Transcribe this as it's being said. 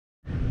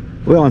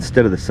Well,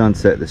 instead of the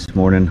sunset this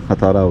morning, I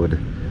thought I would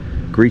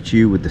greet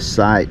you with the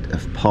sight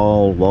of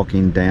Paul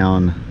walking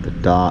down the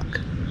dock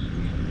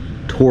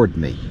toward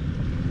me.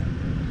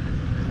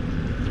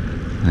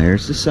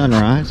 There's the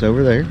sunrise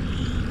over there. You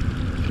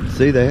can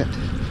see that.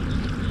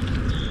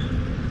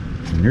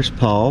 And there's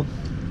Paul.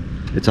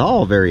 It's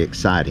all very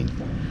exciting.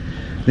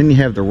 Then you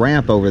have the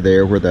ramp over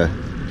there where the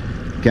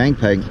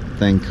gangplank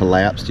thing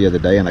collapsed the other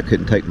day and I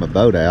couldn't take my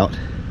boat out.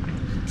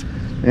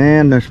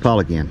 And there's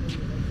Paul again.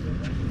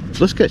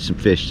 Let's catch some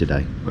fish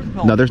today.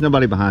 No, there's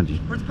nobody behind you.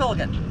 Where's the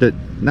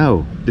pelican?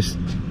 No, just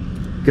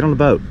get on the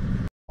boat.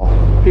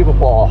 People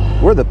Paul.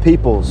 We're the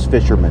people's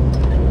fishermen.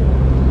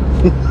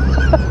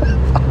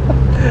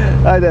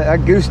 I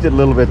goosed it a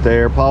little bit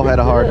there. Paul had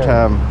a hard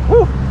time.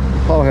 Woo.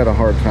 Paul had a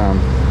hard time.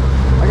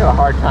 I got a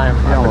hard time.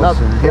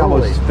 He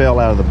almost fell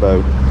out of the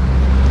boat.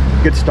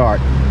 Good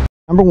start.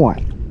 Number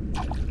one.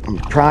 I'm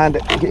trying to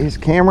get his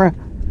camera.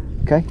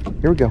 Okay,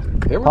 here we go.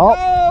 Here we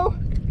go.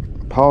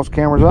 Paul's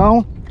camera's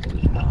on.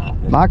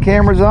 My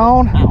camera's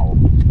on. Ow.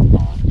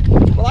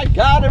 Well, I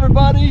got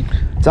everybody.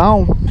 It's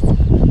on.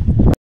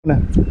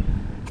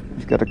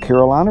 He's got a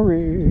Carolina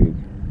rig.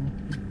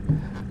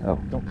 Oh,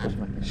 don't push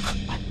my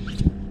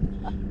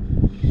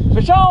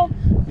fish on.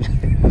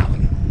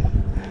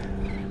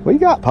 What you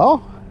got,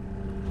 Paul?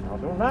 I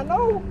do not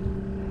know.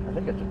 I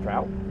think it's a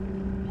trout.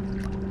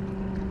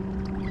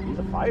 He's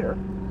a fighter.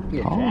 He's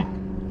a jack.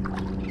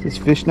 This is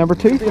fish number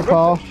 2 for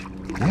Paul.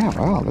 Yeah,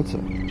 wow, that's a...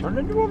 Turned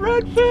into a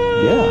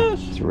redfish. Yeah,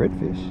 it's a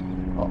redfish.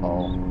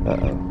 Uh-oh.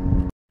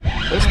 Uh-oh.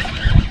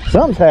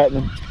 Something's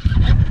happening.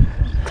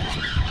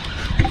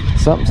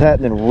 Something's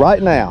happening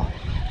right now.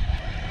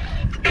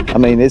 I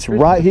mean, it's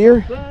right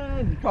here.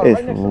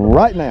 It's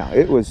right now.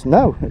 It was,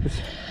 no, it was,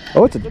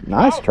 oh, it's a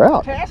nice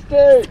trout.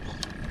 Fantastic.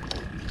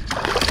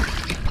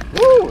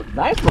 Woo,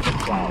 nice looking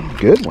trout.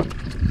 Good one.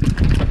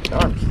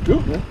 Darn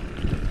scooting.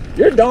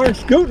 You're darn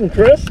scooting,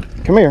 Chris.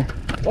 Come here.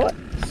 What?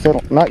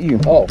 Settle, not you.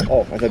 Oh, I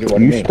thought you wanted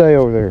me. You stay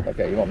over there.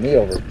 Okay, you want me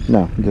over?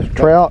 No, just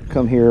trout,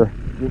 come here.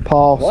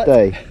 Paul, what?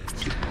 Stay.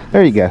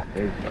 There you go.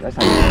 There you go. That's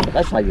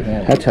how you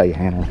handle it. That's how you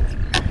handle it.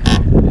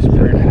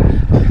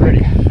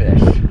 Pretty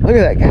fish. Look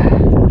at that guy.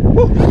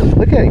 Woo.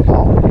 Look at him,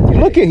 Paul.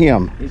 Look at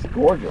him. He's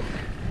gorgeous.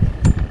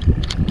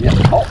 Yeah.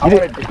 Oh, I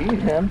wanted to eat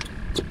him.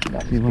 No,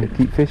 you want to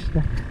keep fishing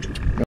there?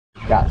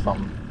 Got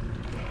something.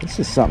 This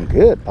is something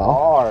good, Paul.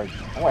 Hard.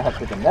 I'm gonna have to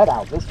take the net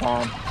out this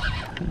time.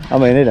 I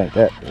mean, it ain't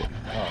that big.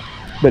 Oh.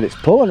 But it's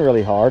pulling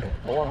really hard.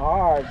 Pulling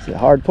hard. It's a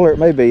hard puller. It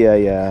may be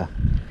a,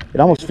 it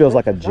almost feels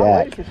like a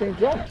jack. It's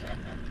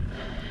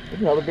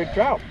another big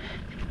trout.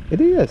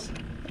 It is.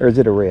 Or is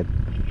it a red?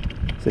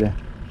 Sit down.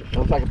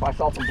 Looks like if I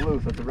saw some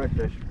blues, it's a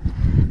redfish.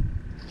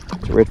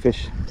 It's a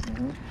redfish.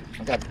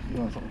 I got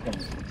something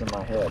in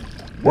my head.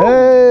 Whoa.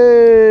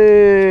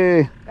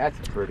 Hey! That's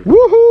pretty.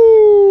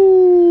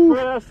 Woohoo!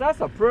 Chris, that's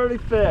a pretty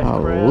fish, I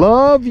Chris.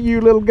 love you,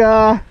 little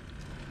guy.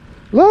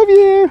 Love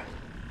you.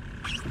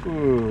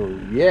 Ooh,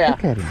 yeah.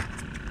 Look at him.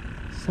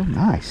 So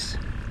nice.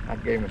 I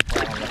gave him a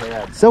pat on the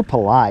head. So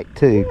polite,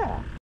 too.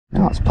 Yeah.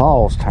 Now it's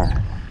Paul's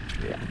turn.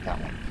 Yeah,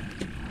 got one.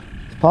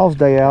 It's Paul's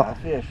day out. Got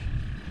a fish.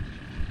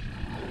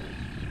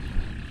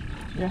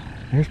 Yeah.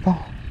 Here's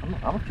Paul.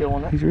 I'm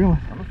killing it. He's reeling.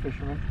 I'm a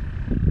fisherman.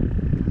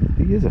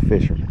 He is a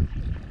fisherman.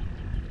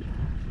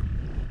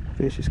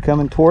 Fish is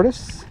coming toward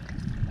us.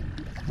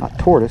 Not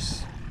toward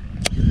us.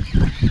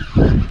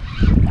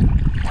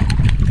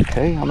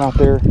 Okay, I'm out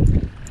there.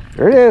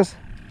 There it is.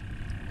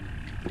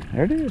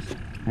 There it is.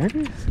 There it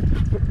is.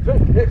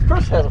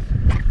 Chris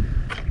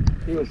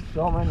he was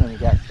filming and he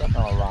got stuck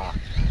on a rock.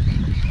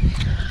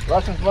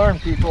 Lessons learned,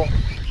 people.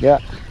 Yeah,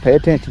 pay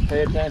attention.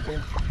 Pay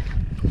attention.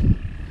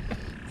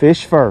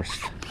 Fish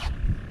first.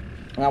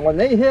 Now when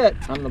they hit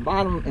on the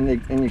bottom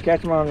and you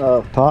catch them on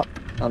the top,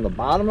 on the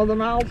bottom of the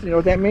mouth, you know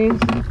what that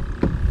means? I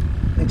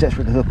think that's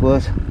where the hook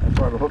was. That's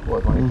where the hook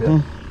was when he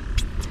hit.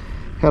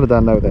 How did I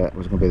know that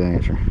was going to be the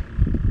answer?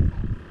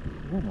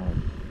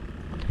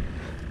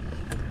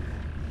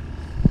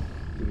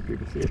 Did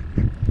people see it?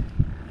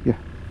 Yeah.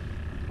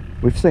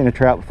 We've seen a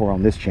trout before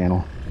on this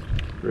channel.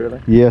 Really?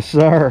 Yes,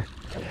 sir.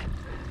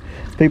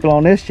 People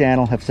on this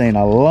channel have seen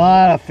a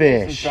lot of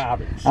fish.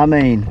 I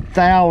mean,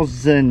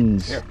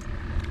 thousands. Here.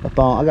 I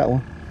got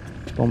one.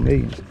 It's on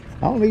millions.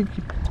 I don't need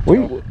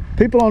you.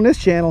 People on this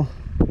channel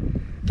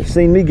have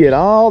seen me get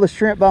all the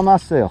shrimp by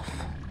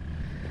myself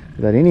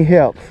without any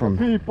help from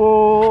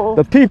people.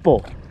 The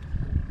people.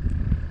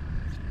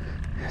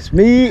 It's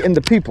me and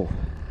the people.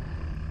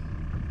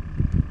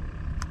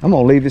 I'm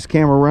gonna leave this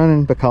camera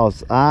running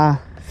because I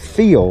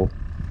feel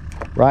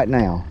right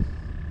now.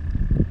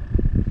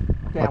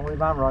 Okay, I'm leaving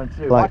mine running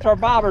too. Watch our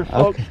bobbers,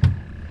 folks. Okay.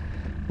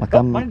 Like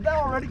I'm. Mine's down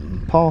already.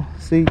 Paul,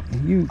 see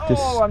you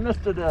just. Oh, I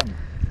missed it then.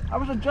 I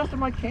was adjusting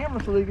my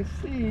camera so they could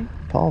see.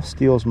 Paul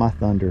steals my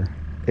thunder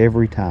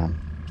every time.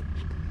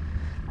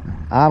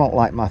 I don't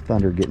like my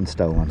thunder getting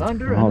stolen.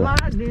 Thunder and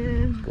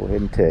lightning. Go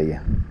ahead and tell you,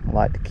 I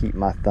like to keep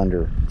my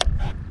thunder.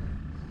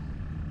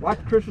 Watch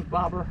Chris's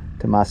bobber.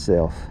 To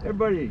myself.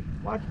 Everybody,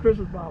 watch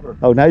Chris's bobber.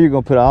 Oh, now you're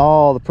gonna put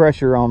all the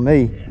pressure on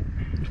me. Yeah.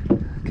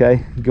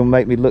 Okay, you're gonna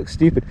make me look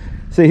stupid.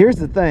 See, here's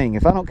the thing.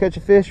 If I don't catch a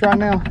fish right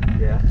now,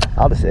 Yeah.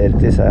 I'll just edit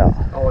this out.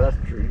 Oh, that's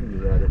true. You can do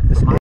that. This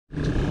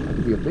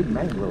Could be a big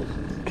mangrove.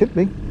 could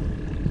be.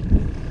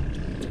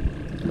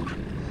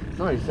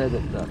 Somebody said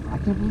that, I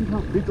can't believe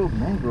how big those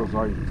mangroves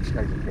are you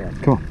guys are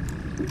catching. Come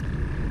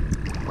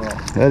on.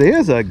 Well, That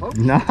is a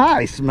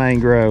nice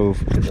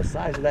mangrove. look at the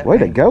size of that Way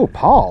to mangrove. go,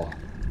 Paul.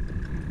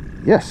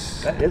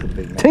 Yes. That is a big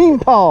mangrove. Team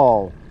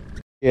Paul.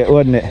 Yeah,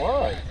 wasn't it? It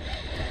was.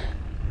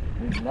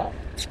 He's nuts.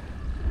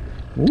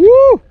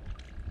 Woo!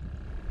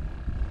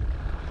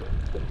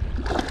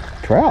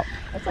 Trout.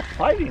 That's a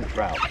fighting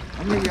trout.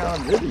 I'm gonna get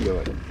on video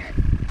it.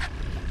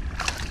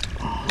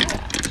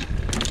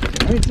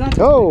 I mean, it's not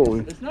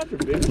it's not your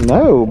biggest.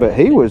 No, but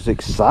he was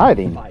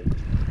exciting. Fight.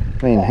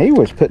 I mean, he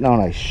was putting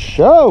on a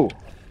show.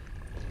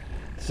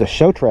 It's a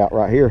show trout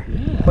right here.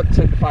 Yeah. What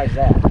signifies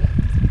that?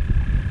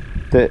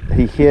 That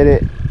he hit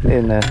it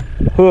and the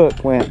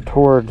hook went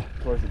toward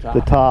Towards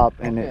the top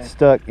and Okay. it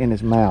stuck in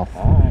his mouth.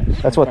 All right.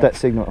 That's what that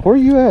signal. Where are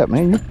you at,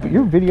 man?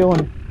 You're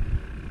videoing.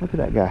 Look at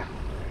that guy.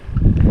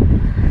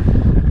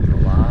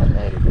 A lot of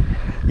editing.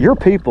 Your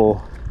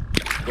people.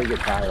 They get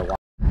tired of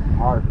watching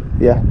harder.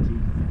 Yeah.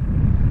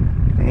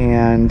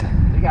 And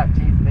They got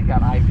teeth. They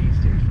got IV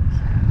stations.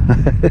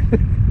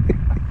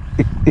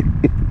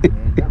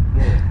 Man, they're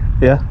big.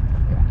 yeah.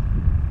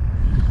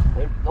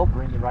 They'll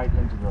bring you right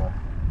into the.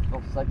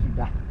 They'll set you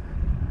down.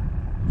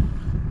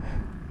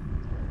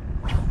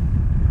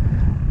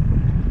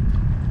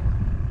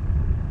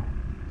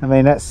 I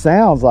mean, that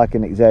sounds like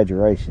an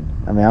exaggeration.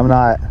 I mean, I'm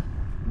not.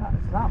 No,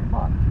 it's not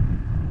much.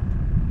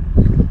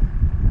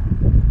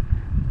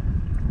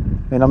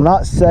 I mean, I'm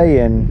not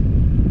saying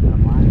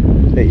I'm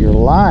lying. that you're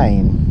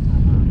lying.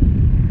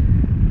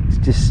 It's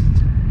just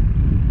Does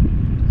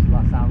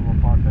that sound a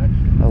little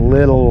far-fetched? a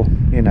little,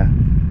 you know,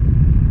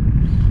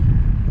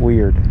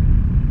 weird.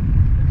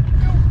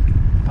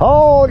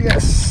 Paul,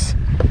 yes.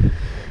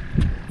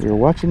 You're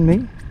watching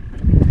me,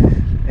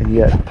 and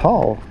yet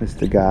Paul is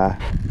the guy.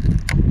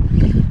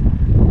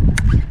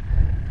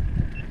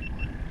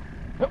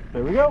 Yep,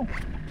 there we go.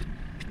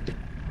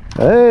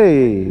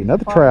 Hey,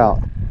 another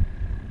trout.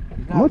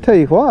 I'm gonna tell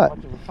you what.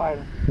 Much of a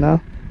fighter. No,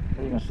 What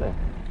are you gonna say?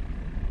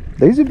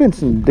 these have been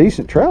some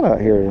decent trout out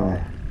here,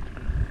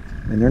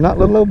 and they're not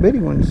little old bitty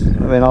ones. I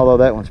mean, although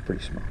that one's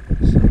pretty small.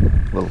 It's a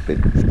little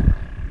bitty. This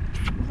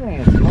thing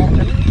is small.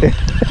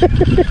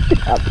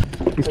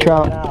 These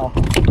trout. Now,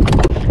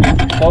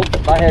 folks,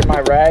 if I had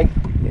my rag,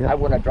 Yeah. I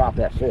wouldn't have dropped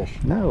that fish.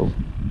 No.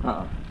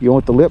 Uh-uh. You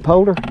want the lip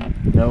holder?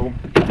 No.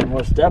 I'm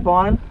gonna step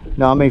on him.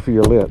 No, I mean for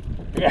your lip.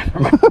 Yeah.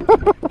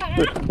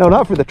 No,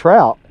 not for the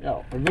trout.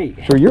 No, for me.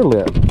 For your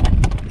lip.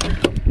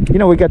 You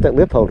know we got that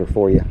lip holder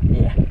for you.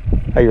 Yeah.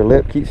 How your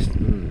lip keeps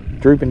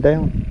drooping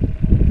down.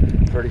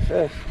 Pretty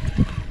fish.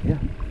 Yeah.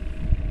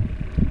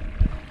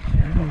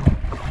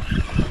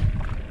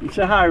 You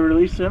see how I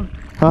released him?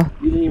 Huh?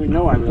 You didn't even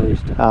know I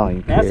released him. I don't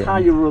even That's care. how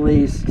you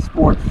release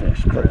sport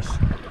fish, Chris.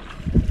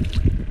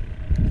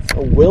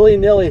 So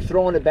willy-nilly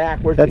throwing it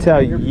backwards. That's how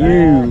behind your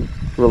you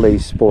back,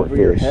 release sport over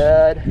your fish.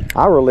 head.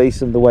 I release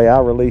them the way I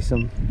release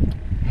them.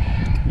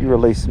 You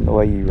release them the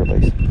way you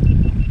release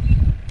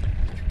them.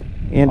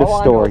 End of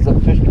All story. I know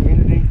is the fish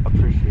community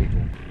appreciates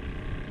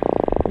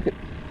it. Look at,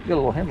 get a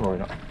little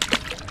hemorrhoid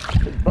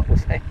on. His butt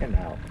was hanging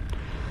out.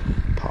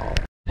 Paul.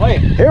 Wait,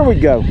 Here we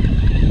go.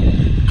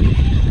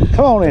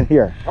 Come on in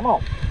here. come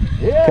on.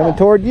 Yeah. Coming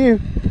toward you.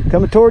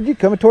 Coming toward you.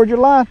 Coming toward your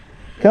line.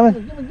 Coming.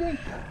 Give me, give me.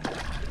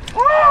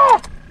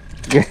 Ah!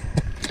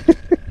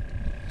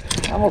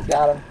 I almost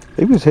got him.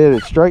 He was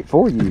headed straight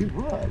for He you.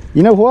 was.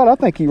 You know what? I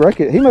think he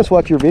he must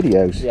watch your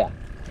videos. Yeah.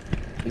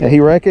 And he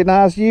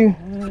recognized you.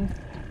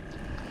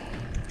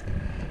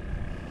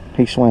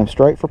 He swam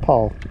straight for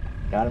Paul.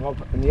 Got him up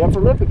in the upper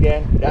lip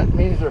again. That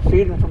means they're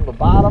feeding from the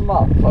bottom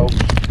up, folks.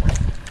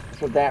 That's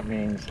what that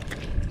means.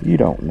 You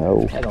don't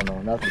know. I don't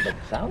know nothing, but it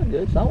sounded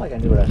good. Sounded like I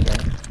knew what I was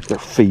saying. They're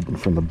feeding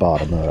from the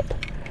bottom up.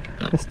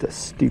 That's the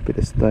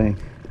stupidest thing.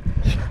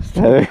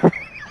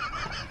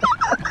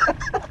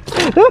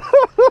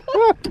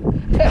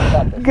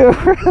 Go.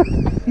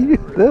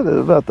 That is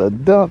about the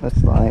dumbest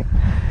thing.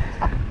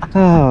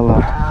 Oh,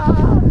 Lord.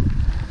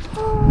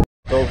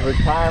 The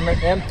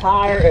retirement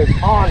empire is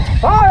on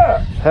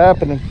fire! It's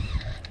happening.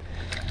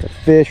 The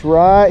fish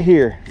right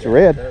here. It's a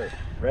red.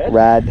 Red?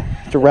 Rad.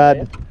 It's a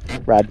rad.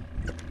 Rad.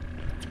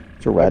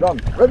 It's a Red rad. rum.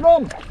 Red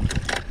rum.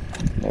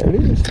 There it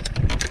is.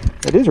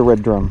 It is a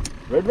red drum.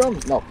 Red rum?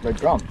 No, red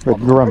drum. Red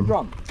drum. Red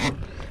drum.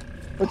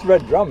 What's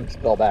red drum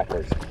spell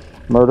backwards?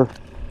 Murder.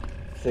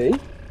 See?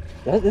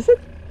 Is it?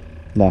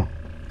 No.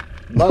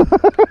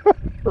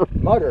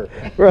 Mutter.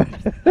 Right.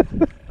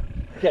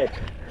 Okay,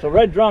 so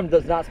red drum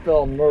does not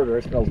spell murder,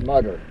 it spells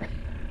mutter.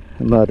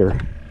 Mutter.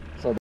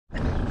 So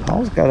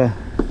Paul's got a.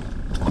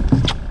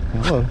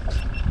 Hello.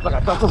 look, I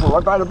thought this was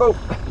right by the boat.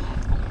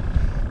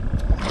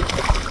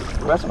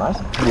 That's nice.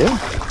 Yeah.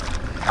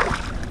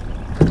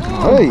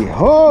 Hey,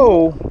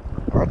 ho!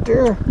 Right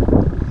there.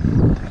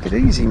 Take it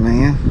easy,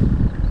 man.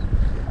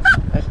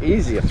 That's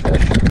easy a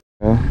fish.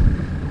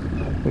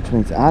 Which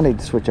means I need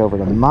to switch over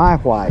to my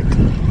white.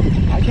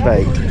 I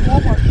bait.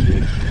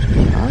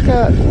 I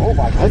got, Oh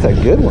my God. that's a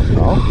good one,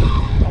 Paul.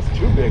 That's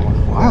two big ones.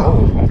 Wow.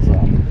 Oh,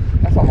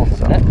 that's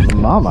almost a net.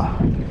 Mama.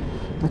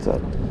 What's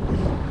up?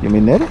 You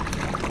mean net it?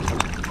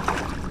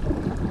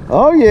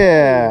 Oh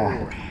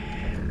yeah.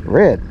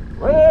 Red.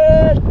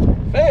 Red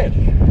fish.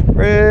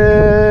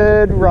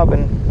 Red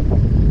robin.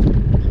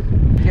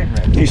 Getting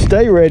ready. You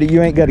stay ready,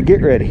 you ain't got to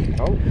get ready.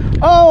 Oh.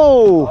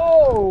 Oh!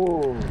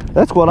 Oh.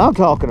 That's what I'm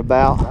talking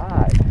about.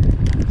 Right.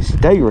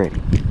 Stay ready.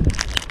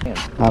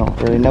 I don't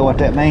really know what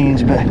that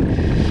means, but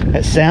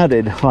it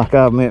sounded like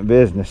I meant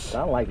business.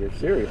 Sound like you're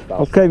serious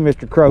about Okay,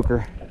 Mr.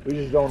 Croker. We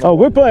just don't know. Oh,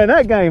 we're playing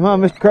that game, huh,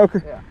 Mr.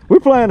 Croker? Yeah. We're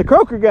playing the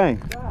Croker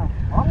game. Yeah.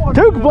 I'm going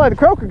Two can play the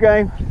Croker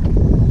game.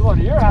 I'm going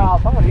to your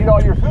house. I'm going to eat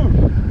all your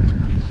food.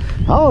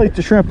 I'll eat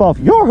the shrimp off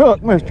your hook,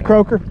 Mr.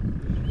 Croker.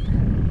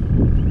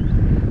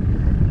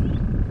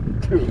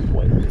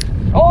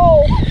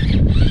 Oh!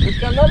 It's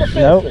got another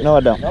fish. No, I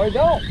don't. No, you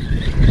don't.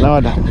 No, I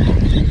don't.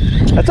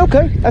 That's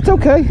okay. That's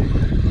okay.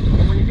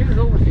 When you get as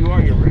old as you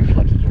are, your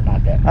reflexes are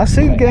not that. I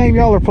see the game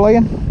y'all are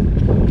playing.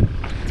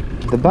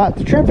 The bite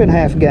the shrimp in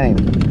half game.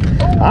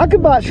 I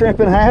could bite shrimp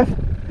in half.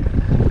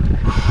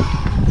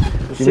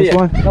 Let's See see this it.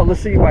 one? No,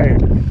 let's see you bite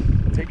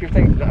it. Take your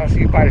thing. I'll see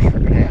you bite a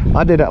shrimp in half.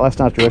 I did that last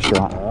night at the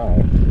restaurant. All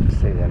right. Let's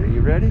see that. Are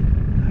you ready?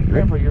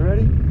 Grandpa, you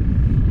ready?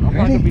 I'm not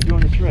going to be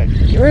doing the trick.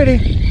 You ready?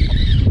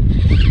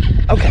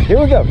 Okay, here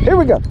we go. Here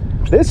we go.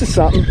 This is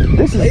something.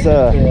 This is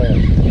no.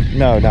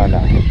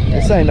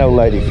 This ain't no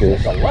ladyfish.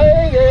 It's a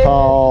lady.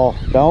 Paul,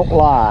 don't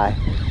lie.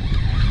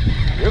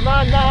 You're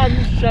my knight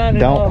in shining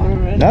Don't.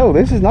 armor. No,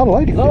 this is not a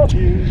Love ladyfish.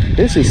 you.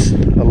 This is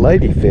a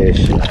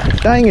ladyfish.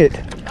 Dang it.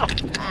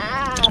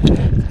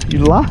 You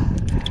lie?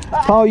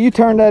 Paul, you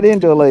turned that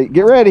into a lady.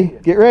 Get ready.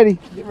 Get ready.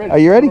 Get ready. Are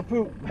you ready?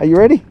 Poop. Are you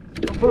ready?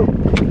 Poop.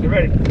 Get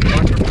ready.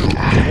 Watch your poop.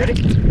 You ready?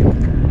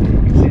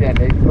 You see that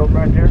baby goat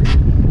right there? You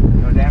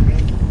know what that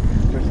means?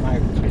 There's my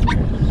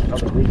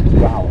another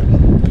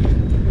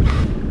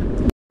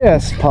 $3.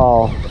 Yes,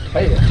 Paul.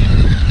 Pay it.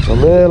 It's a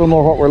little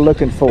more what we're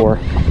looking for.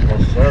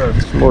 Yes, sir.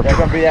 More That's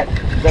gonna be that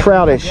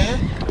troutish. dinner?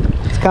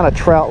 It's kind of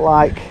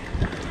trout-like.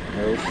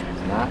 No, it's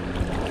not.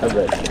 A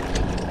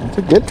redfish. It's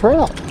a good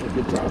trout. It's a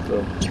good trout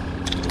though.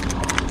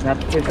 Not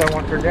the fish I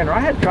want for dinner. I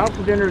had trout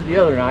for dinner the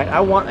other night.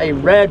 I want a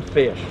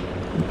redfish.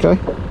 Okay.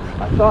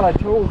 I thought I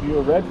told you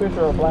a redfish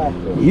or a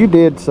blackfish. You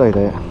did say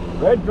that.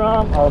 Red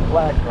drum or a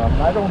black drum.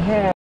 And I don't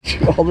have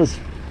All this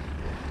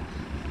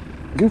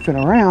goofing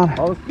around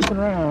all this keeping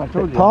around. I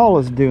told that you. Paul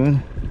is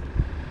doing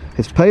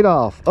has paid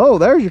off. Oh,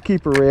 there's your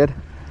keeper red.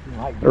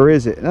 Or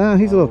is it? No,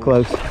 he's a little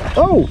close.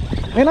 Oh,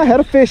 man, I had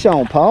a fish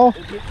on, Paul.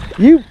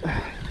 You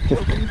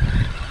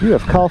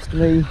have cost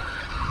me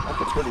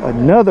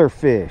another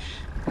fish.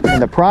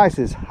 And the price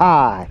is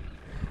high.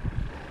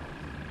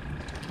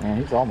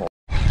 Man, he's almost.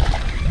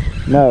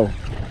 No.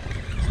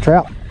 It's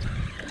trout.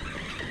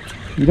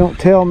 You don't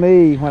tell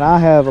me when I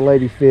have a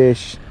lady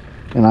fish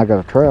and I got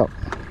a trout.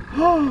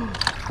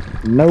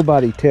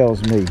 Nobody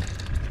tells me.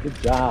 Good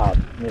job,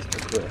 Mr.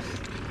 Chris.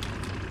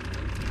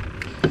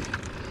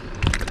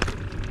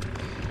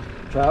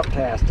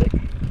 Trout-tastic.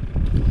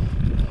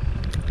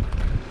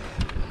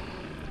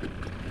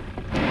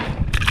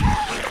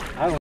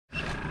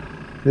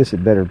 This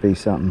had better be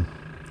something.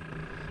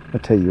 I'll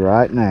tell you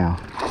right now.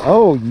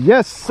 Oh,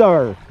 yes,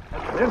 sir.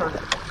 That's dinner.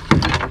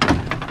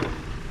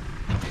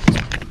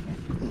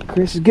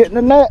 Chris is getting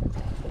a net.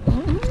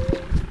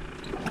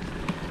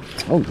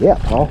 Oh, yeah,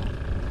 Paul.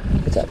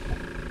 It's a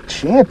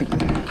champion.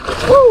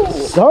 Woo!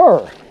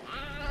 Sir.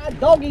 Ah,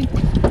 doggy.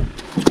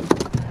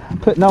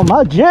 Putting on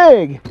my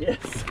jig. Yes.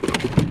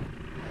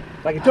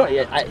 Like I told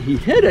you, he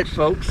hit it,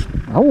 folks.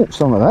 I want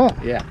some of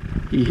that. Yeah.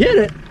 He hit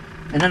it,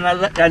 and then I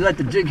let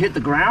the jig hit the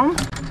ground.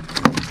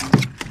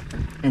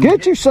 And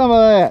Get you some of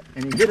that.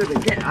 And he hit it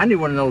again. I need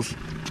one of those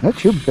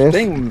That's your best.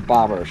 thing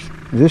bobbers.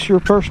 Is this your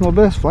personal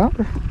best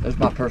flounder? That's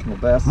my personal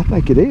best. I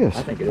think it is.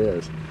 I think it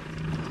is.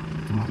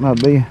 It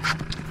might be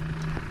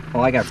Oh,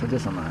 I got to put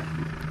this on mine.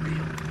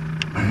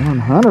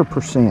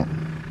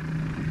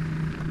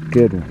 100%.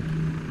 Good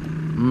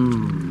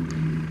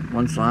one.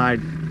 One side,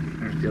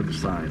 there's the other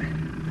side.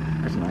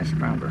 That's a nice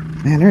flounder.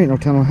 Man, there ain't no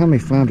telling how many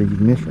flounder you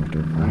missed right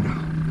there.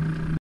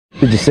 Right?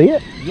 Did you see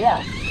it?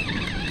 Yes.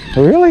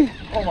 Really?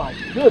 Oh my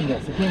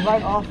goodness, it came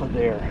right off of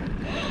there.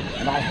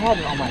 And I had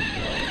it on my...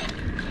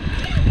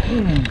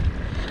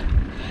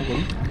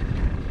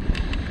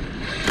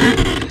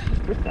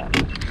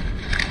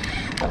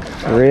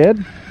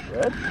 Red.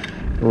 Red?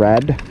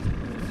 Rad.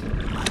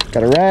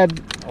 Got a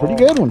rad. Pretty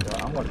good one.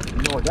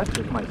 You know what, that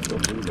fish might still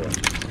be there.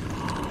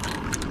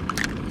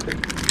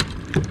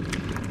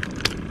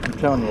 I'm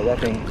telling you, that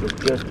thing was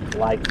just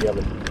like the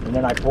other. And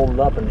then I pulled it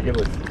up and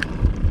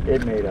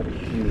it made a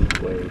huge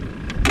wave.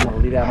 You want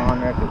to leave that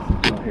on there?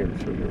 Because here,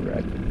 let's show you a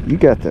red. You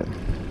got the...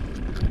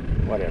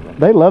 Whatever.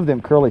 They love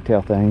them curly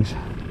tail things.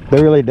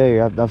 They really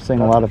do. I've seen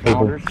a lot of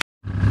people. Flounders.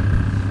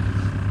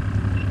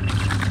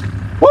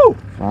 Woo!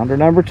 Flounder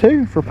number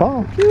 2 for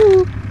Paul.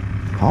 Woo.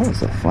 Paul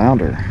is a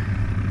flounder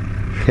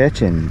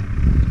catching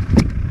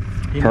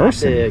He's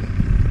person. not big.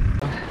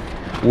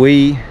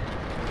 We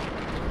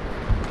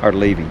are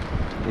leaving.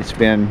 It's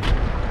been,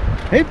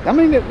 I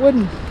mean, it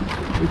wouldn't,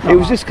 it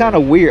was just kind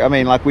of weird. I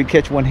mean, like we'd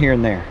catch one here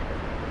and there.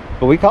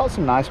 But we caught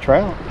some nice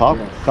trout.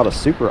 Caught a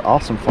super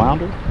awesome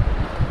flounder.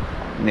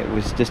 And it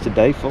was just a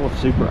day full of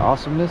super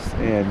awesomeness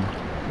and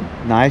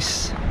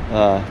nice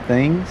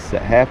things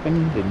that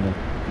happened. And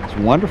it's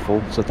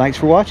wonderful. So thanks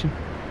for watching.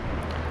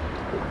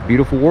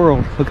 Beautiful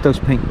world. Look at those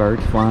pink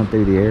birds flying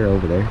through the air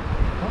over there.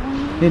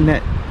 Isn't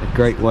that a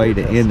great way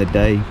to end the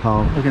day,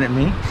 Paul? Looking at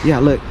me? Yeah,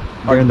 look.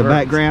 They're in the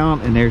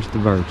background and there's the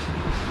birds.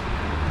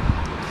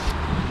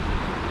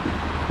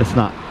 That's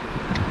not.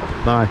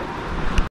 Bye.